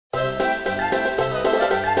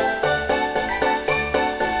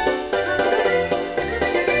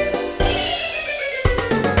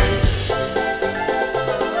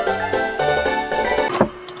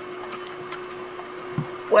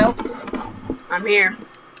I'm here.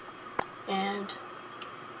 And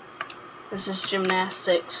this is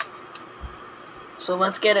gymnastics. So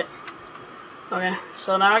let's get it. Okay,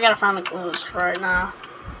 so now I gotta find the clues for right now.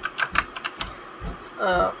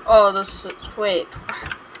 Oh, this is, wait.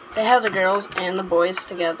 They have the girls and the boys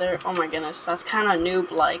together. Oh my goodness, that's kind of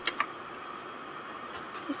noob-like.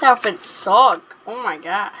 These outfits suck. Oh my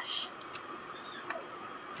gosh.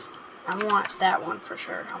 I want that one for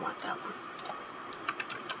sure. I want that one.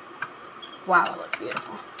 Wow, it looks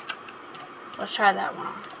beautiful. Let's try that one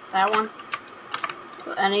on. That one.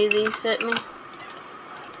 Will any of these fit me?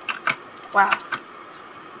 Wow.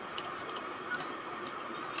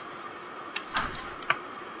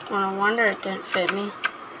 Well, no wonder it didn't fit me.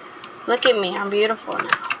 Look at me, I'm beautiful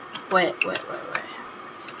now. Wait.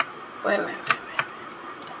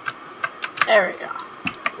 There we go.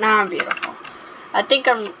 Now I'm beautiful. I think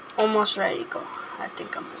I'm almost ready to go. I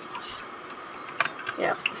think I'm almost.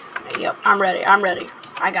 Yep, I'm ready.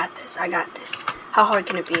 I got this. How hard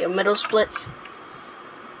can it be? A middle splits?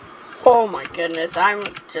 Oh my goodness, I'm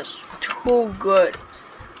just too good.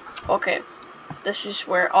 Okay, this is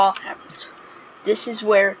where it all happens. This is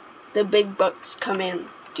where the big bucks come in.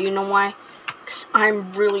 Do you know why? Because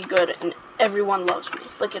I'm really good and everyone loves me.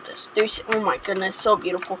 Look at this. Oh my goodness, so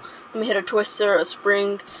beautiful. Let me hit a twister, a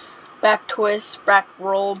spring, back twist, back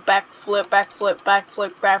roll, back flip, back flip, back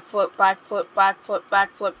flip, back flip, back flip, back flip, back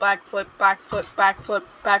flip, back flip, back flip, back flip, back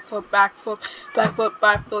flip, back flip, back flip,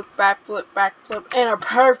 back flip, back flip, back flip, and a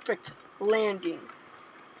perfect landing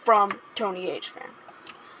from Tony H fan.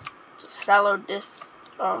 Shallow disc.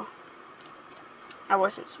 Oh, I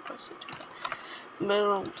wasn't supposed to do that.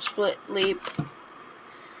 Middle split leap.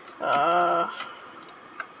 Yeah,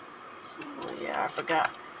 I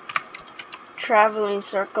forgot. Traveling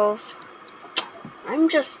circles. I'm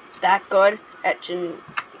just that good at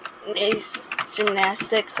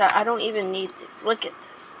gymnastics. I don't even need this. Look at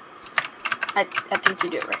this. I think you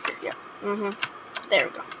do it right here. Yep. There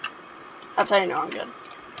we go. That's how you know I'm good.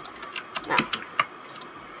 Now,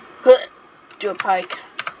 do a pike,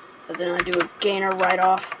 and then I do a gainer right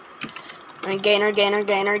off. And gainer, gainer,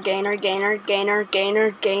 gainer, gainer, gainer, gainer,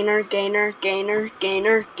 gainer, gainer, gainer, gainer, gainer,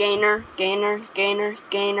 gainer, gainer, gainer,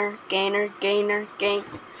 gainer, gainer, gainer, gain,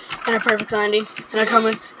 and a perfect landing. And I come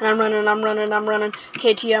in, and I'm running,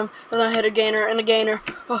 KTM, and then I hit a gainer and a gainer.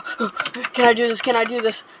 Can I do this?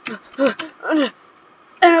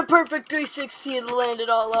 And a perfect 360 to land it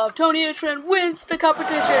all off. Tony H fan wins the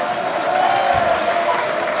competition.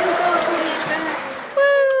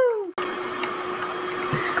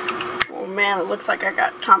 Oh man, it looks like I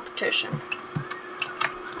got competition.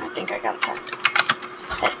 I think I gotta talk to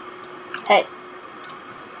him. Hey.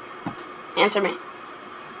 Answer me.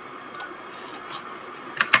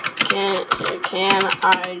 Can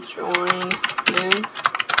I join in?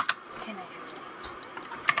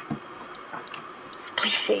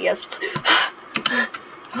 Please say yes.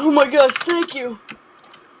 Oh my gosh, thank you.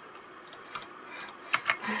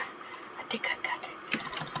 I think I got it.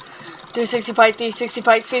 365,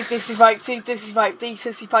 365, 365, 365,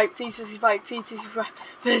 365, 365, 365,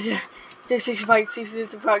 365,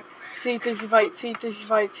 365, 365,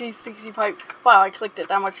 365, 365. Wow, I clicked it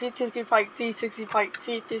that much. 365, 365,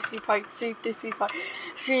 365, 365,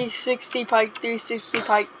 365,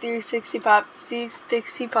 365, 365,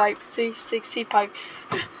 365, 365.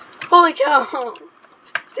 Holy cow!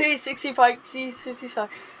 365, 365.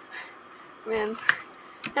 Man,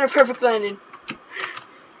 and a perfect landing.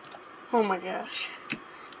 Oh my gosh.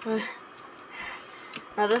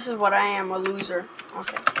 Now this is what I am, a loser.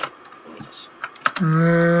 Okay, let me just...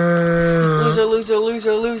 Loser.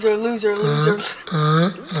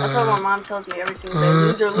 That's what my mom tells me every single day.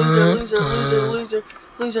 Loser. And a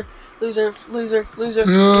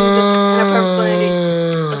perfect landing.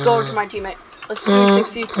 Let's go over to my teammate. Let's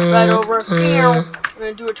 360 right over. I'm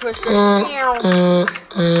gonna do a twister.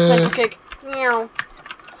 Tentacle kick.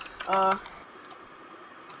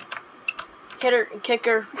 Hit her, kick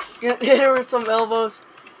her, hit her with some elbows.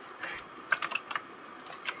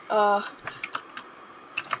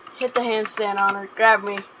 Hit the handstand on her, grab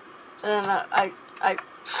me, and then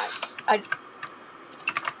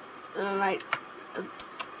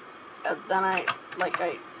I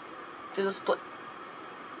do the split.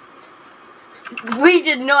 We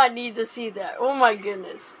did not need to see that. Oh my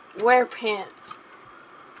goodness. Wear pants.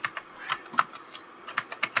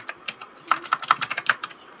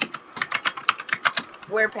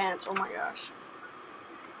 Wear pants, oh my gosh.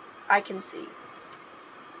 I can see.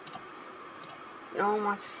 No one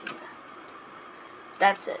wants to see that.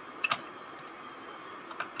 That's it.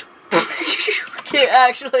 Get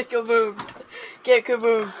actually kaboom. Get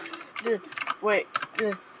kaboom. Wait.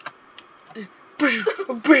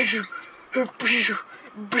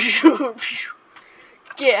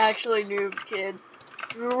 Get actually noob, kid.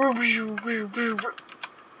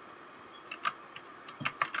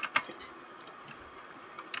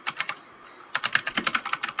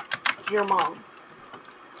 Your mom.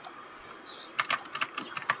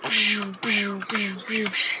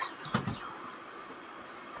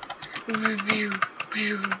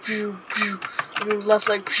 Left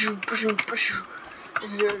leg.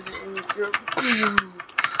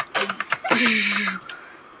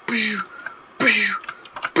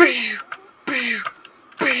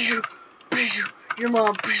 Your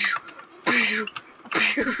mom.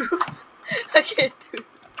 I can't do it.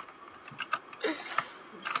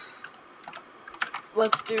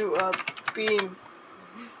 Let's do beam.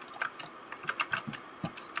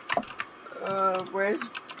 Where's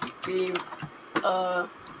beams?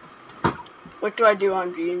 What do I do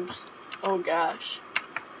on beams? Oh gosh.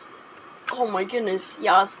 Oh my goodness.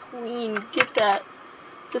 Yas queen. Get that.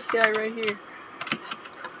 This guy right here.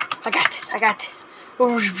 I got this. I got this.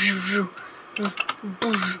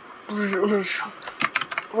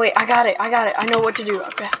 Wait, I got it. I got it. I know what to do.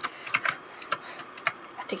 Okay.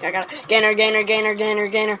 I think I got it. Gainer, gainer, gainer, gainer,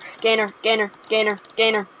 gainer, gainer, gainer, gainer,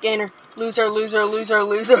 gainer, gainer. Loser, loser, loser,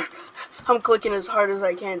 loser. I'm clicking as hard as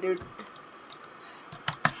I can, dude.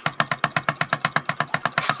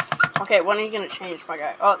 Okay, when are you gonna change, my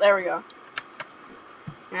guy? Oh, there we go.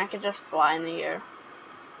 And I can just fly in the air.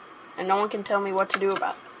 And no one can tell me what to do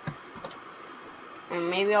about it. And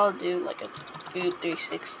maybe I'll do like a few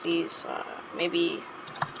 360s, maybe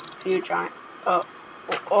a few giant.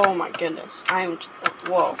 Oh my goodness.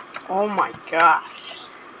 Whoa. Oh my gosh.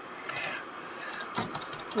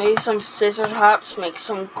 Maybe some scissor hops, make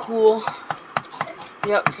some cool.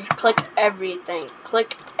 Yep, just click everything.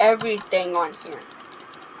 Click everything on here.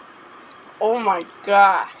 Oh my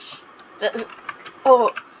gosh. Oh.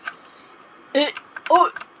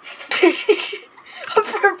 A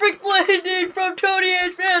perfect play, dude, from Tony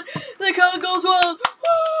H. Man. The count goes well. Woo,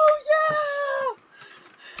 yeah!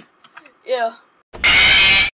 Yeah.